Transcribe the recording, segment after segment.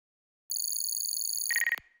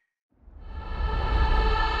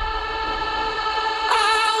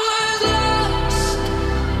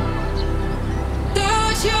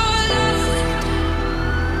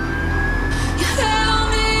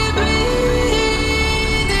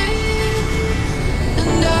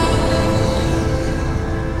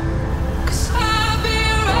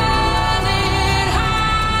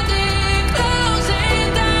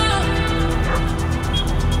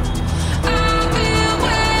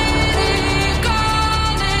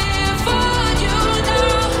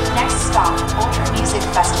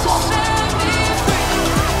Festival.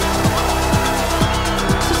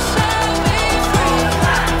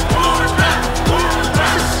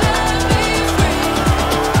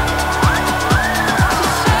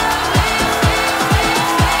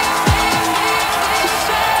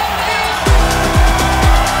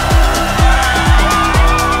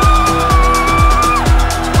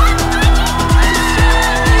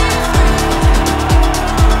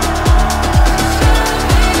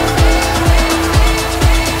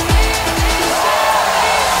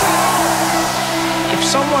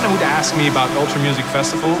 Ask me about Ultra Music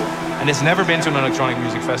Festival and has never been to an electronic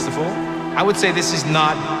music festival, I would say this is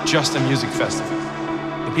not just a music festival.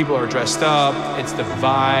 The people are dressed up, it's the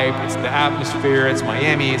vibe, it's the atmosphere, it's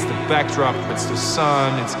Miami, it's the backdrop, it's the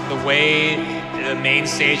sun, it's the way the main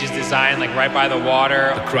stage is designed, like right by the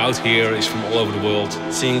water. The crowd here is from all over the world.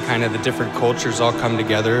 Seeing kind of the different cultures all come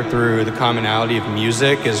together through the commonality of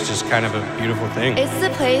music is just kind of a beautiful thing. It's the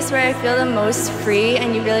place where I feel the most free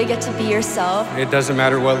and you really get to be yourself. It doesn't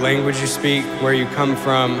matter what language you speak, where you come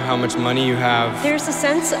from, how much money you have. There's a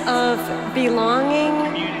sense of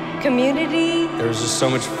belonging, community. There's just so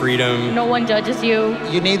much freedom. No one judges you.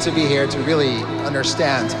 You need to be here to really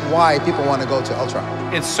understand why people want to go to Ultra.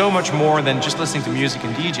 It's so much more than just listening to music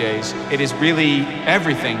and DJs. It is really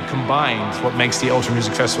everything combined what makes the Ultra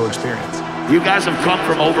Music Festival experience. You guys have come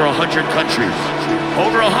from over 100 countries.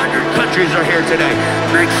 Over 100 countries are here today.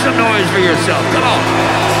 Make some noise for yourself. Come on.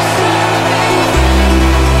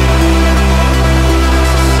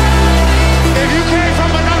 If you came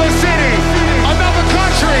from another city, another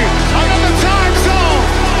country, another time zone,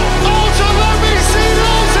 Ultra, let me see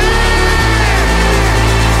those hands!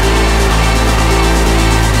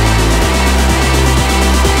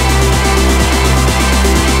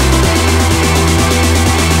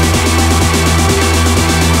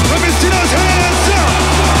 Let me see those hands up!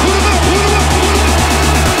 Put them up, put them up, put them up!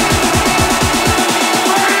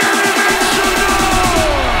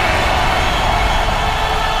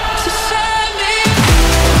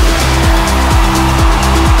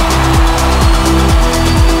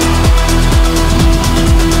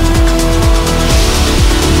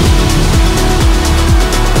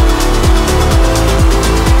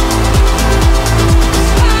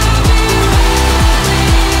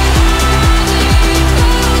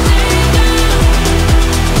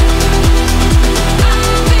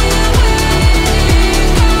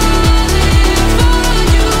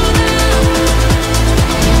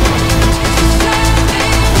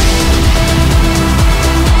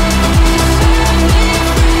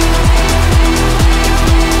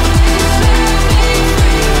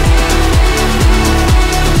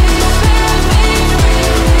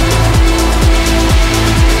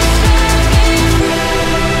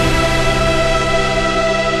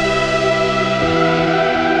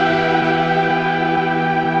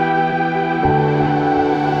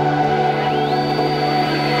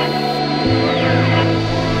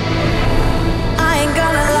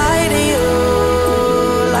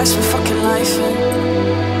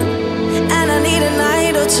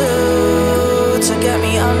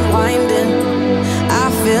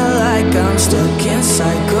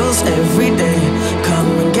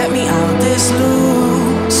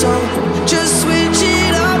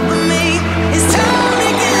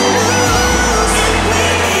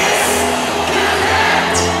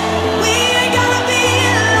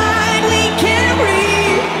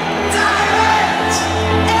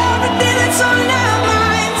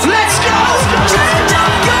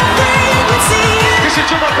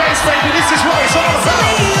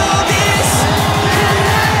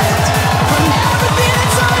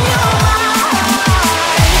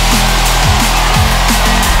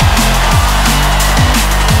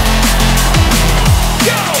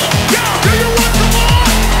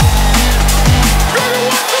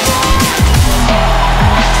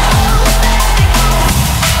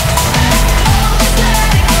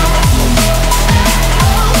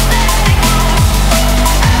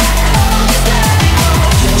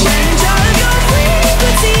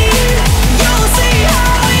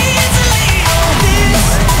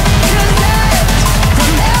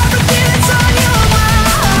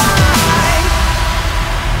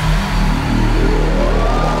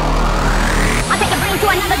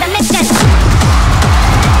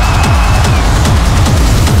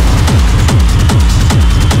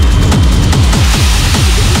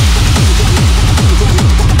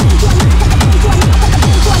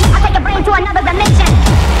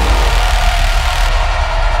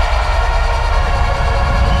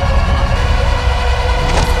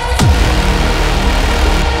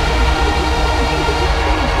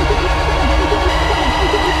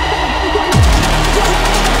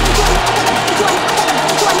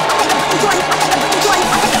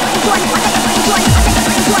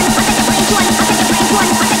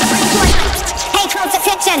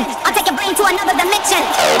 mission. I'll take your brain to another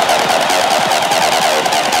dimension.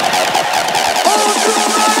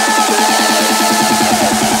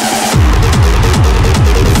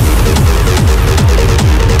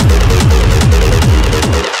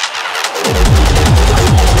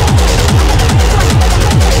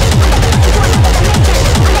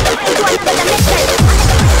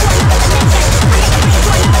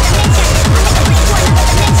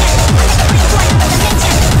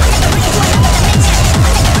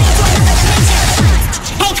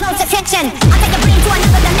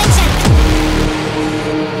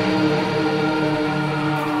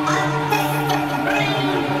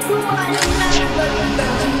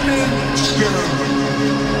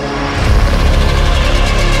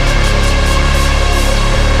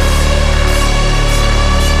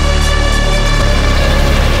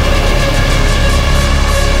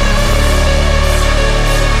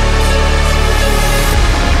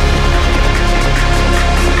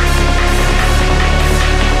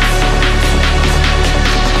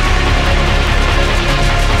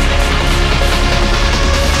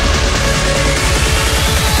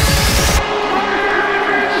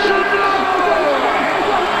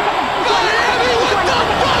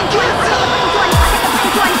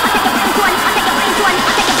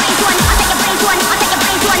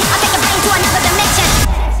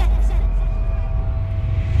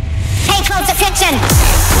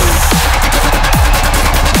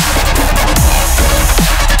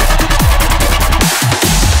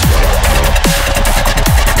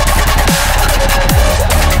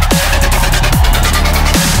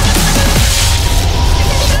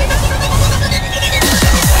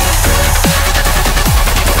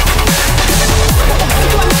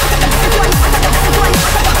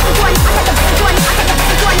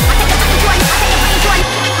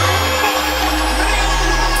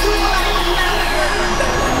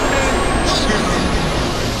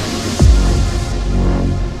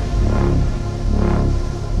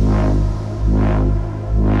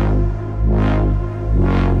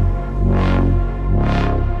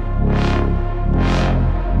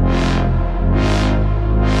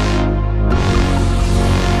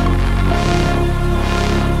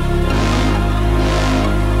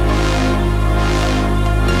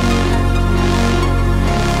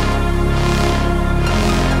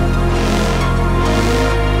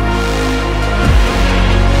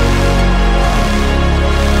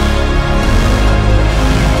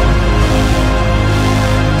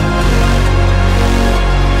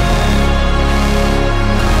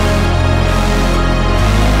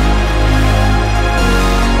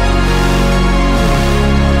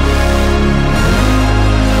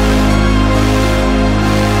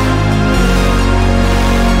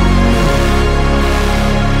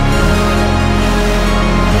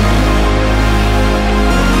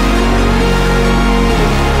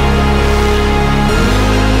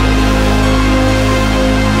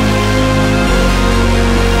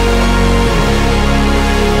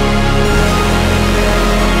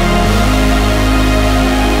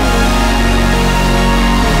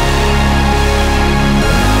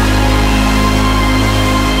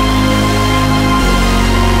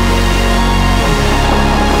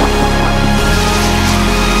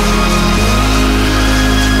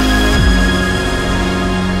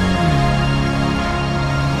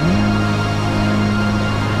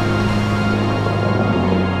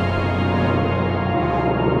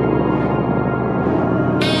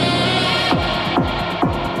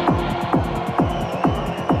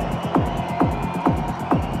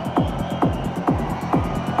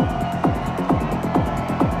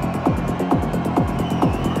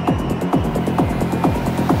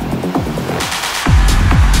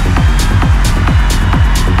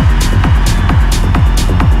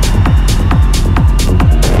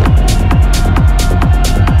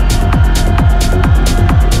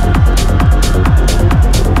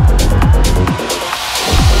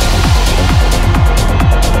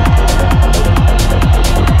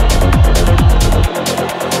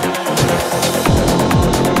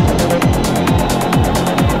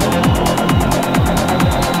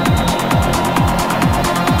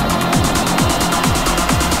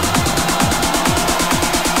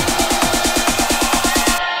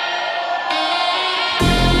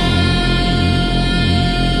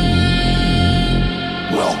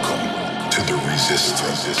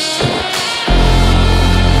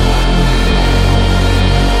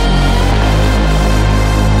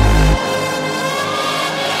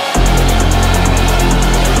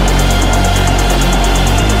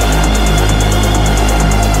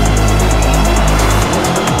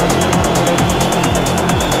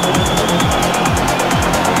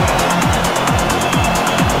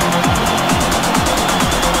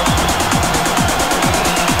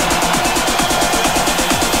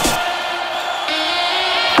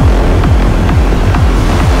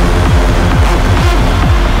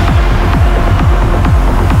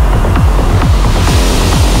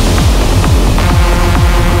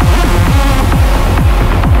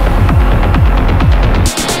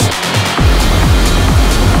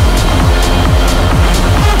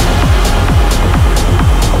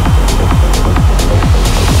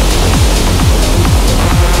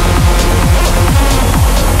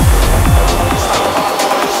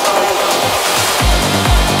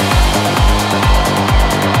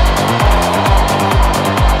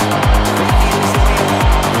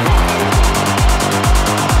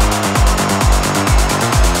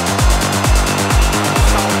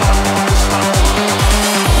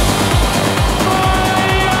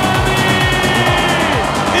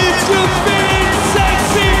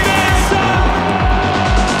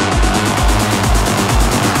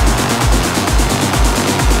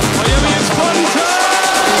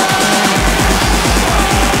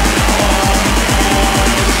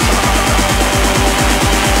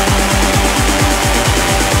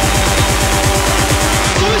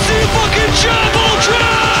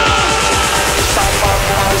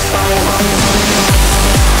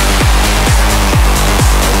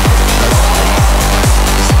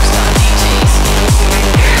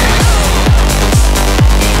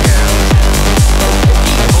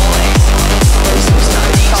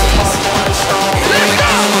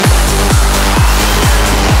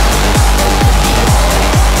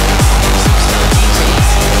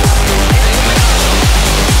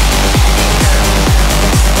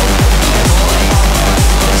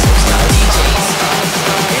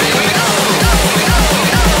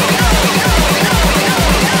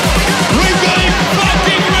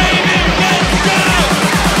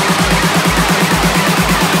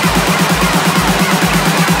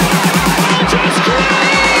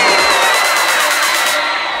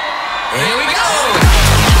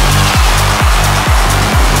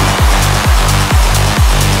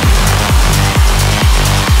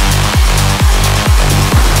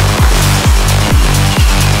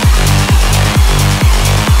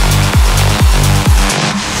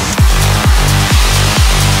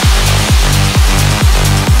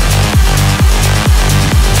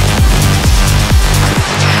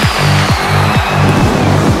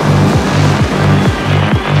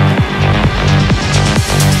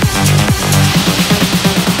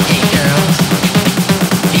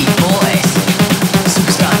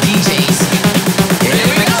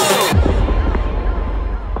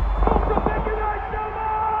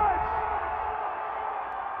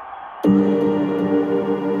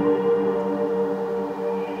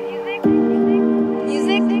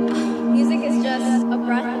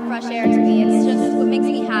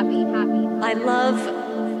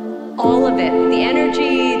 it. The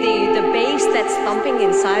energy, the bass that's thumping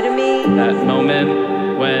inside of me. That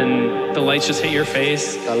moment when the lights just hit your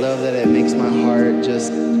face. I love that it makes my heart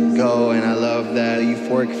just go, and I love that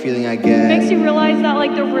euphoric feeling I get. It makes you realize that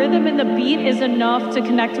like the rhythm and the beat is enough to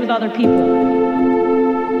connect with other people.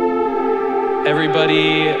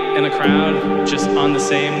 Everybody in a crowd just on the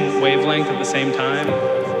same wavelength at the same time.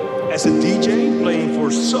 As a DJ, playing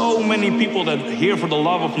for so many people that here for the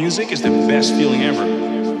love of music is the best feeling ever.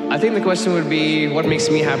 I think the question would be, what makes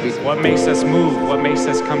me happy? What makes us move? What makes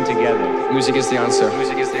us come together? Music is the answer.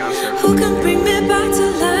 Music is the answer. Who can bring me back to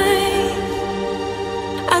life?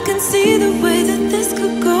 I can see the way that this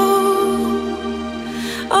could go.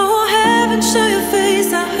 Oh, heaven, show your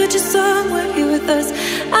face. I heard your song, we're here with us.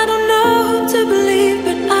 I don't know who to believe,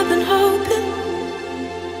 but I've been hoping.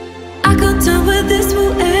 I can't tell where this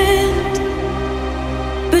will end,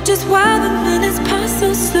 but just while the minutes pass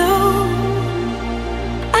so slow,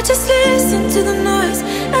 I just listen to the noise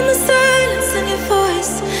and the silence in your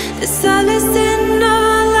voice. The silence in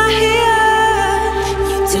all I hear.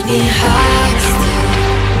 You took me high still.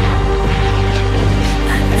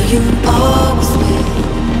 I know you always will.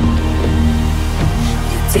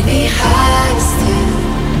 You took me high still.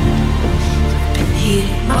 You've been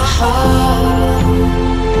healing my heart.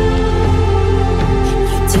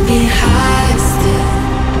 You took me high still.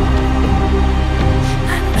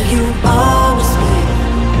 I know you always will.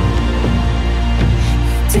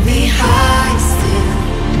 To be high still,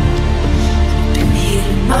 been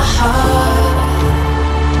healing my heart.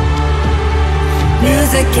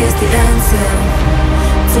 Music is the answer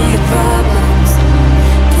to your problems.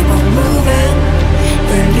 Keep on moving,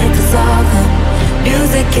 then you can solve them.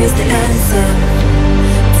 Music is the answer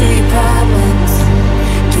to your problems.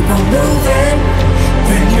 Keep on moving,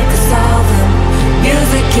 then you can solve them.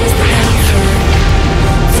 Music is the answer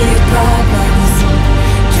to your problems.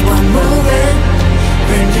 Keep on moving,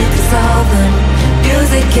 then you can solve them.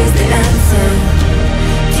 Music is the answer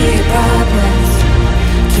to your problems.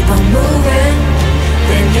 Keep on moving,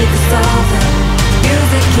 then you can solve them.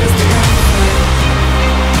 Music is the answer.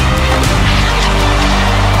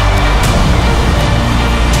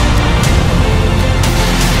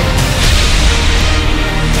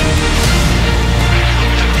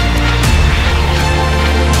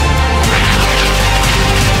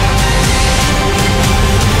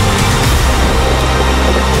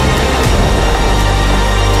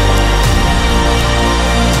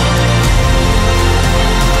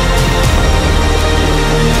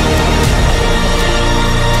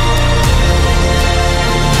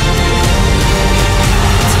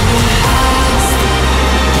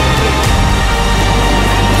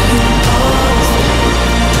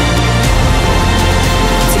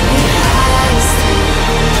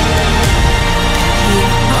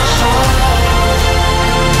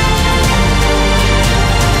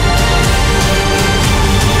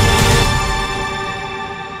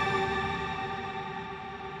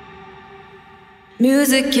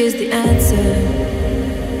 Music is the answer